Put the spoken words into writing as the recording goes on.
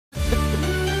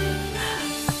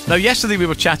Now, yesterday we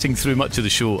were chatting through much of the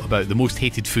show about the most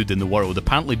hated food in the world,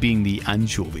 apparently being the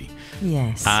anchovy.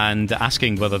 Yes. And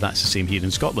asking whether that's the same here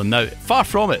in Scotland. Now, far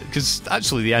from it, because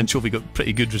actually the anchovy got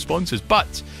pretty good responses,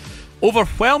 but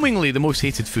overwhelmingly the most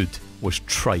hated food was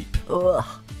tripe. Ugh.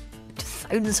 It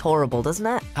sounds horrible, doesn't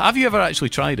it? Have you ever actually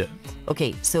tried it?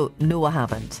 Okay, so no, I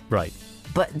haven't. Right.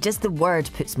 But just the word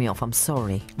puts me off, I'm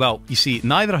sorry. Well, you see,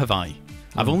 neither have I.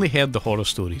 I've only heard the horror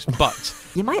stories, but...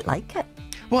 You might like it.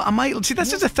 Well, I might... See,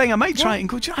 this is the thing, I might try it and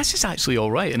go, "Do you know, this is actually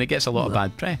alright," and it gets a lot of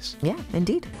bad press. Yeah,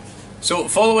 indeed. So,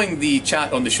 following the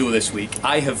chat on the show this week,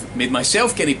 I have made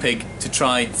myself guinea pig to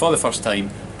try, for the first time,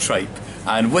 tripe.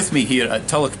 And with me here at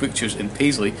Tulloch Butchers in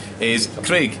Paisley is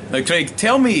Craig. Now, Craig,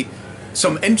 tell me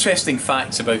some interesting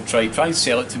facts about tripe. Try and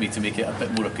sell it to me to make it a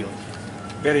bit more appealing.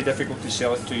 Very difficult to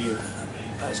sell it to you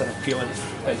as an appealing.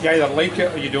 You either like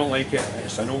it or you don't like it.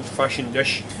 It's an old-fashioned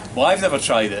dish. Well, I've never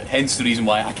tried it, hence the reason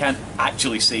why I can't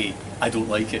actually say I don't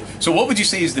like it. So what would you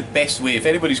say is the best way, if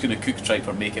anybody's going to cook tripe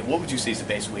or make it, what would you say is the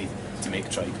best way to make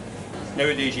tripe?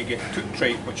 Nowadays you get cooked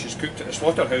tripe, which is cooked at the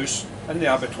slaughterhouse in the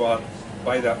abattoir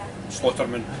by the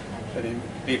slaughterman, and then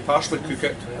they partially cook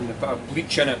it and they put a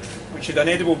bleach in it, which is an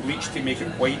edible bleach to make it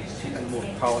white and more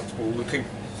palatable looking.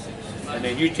 And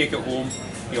then you take it home,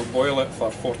 you'll boil it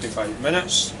for 45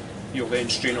 minutes, you'll then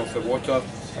strain off the water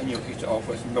and you'll heat it up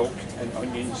with milk and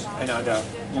onions and add a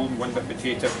golden windbit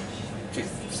potato to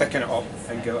thicken it up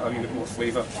and give it a wee bit more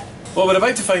flavour. Well, we're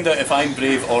about to find out if I'm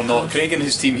brave or not. Craig and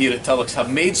his team here at Tulloch's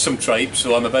have made some tripe,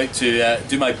 so I'm about to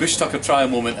do my bush tucker trial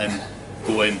moment and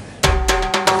go in.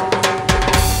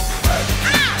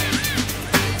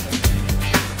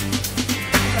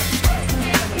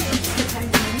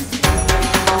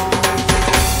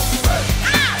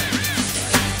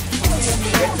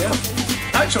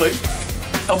 Actually,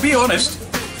 I'll be honest,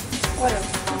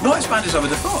 not as bad as I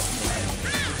would have thought.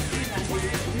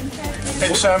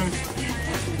 It's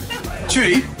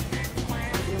chewy,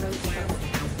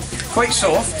 quite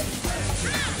soft,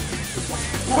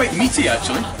 quite meaty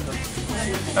actually.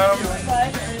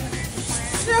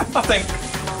 Yeah, I think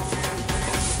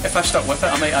if I stuck with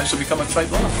it I might actually become a tripe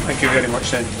lover. Thank you very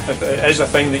much then. It is a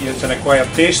thing that it's an acquired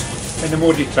taste, and the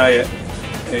more you try it,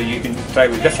 you can try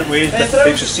it with different ways, different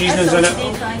types of seasonings in it,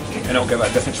 and it'll give it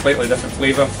a different, slightly different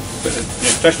flavour. But the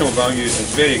nutritional value is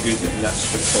very good, and that's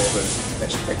what it's all about.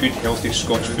 It's a good, healthy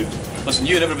Scotch food. Listen,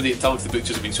 you and everybody at Tulloch the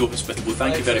Butchers have been so hospitable.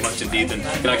 Thank you very much indeed, and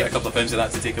can I get a couple of pounds of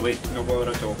that to take away? No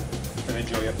bother at all. And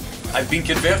enjoy it. I've been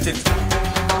converted.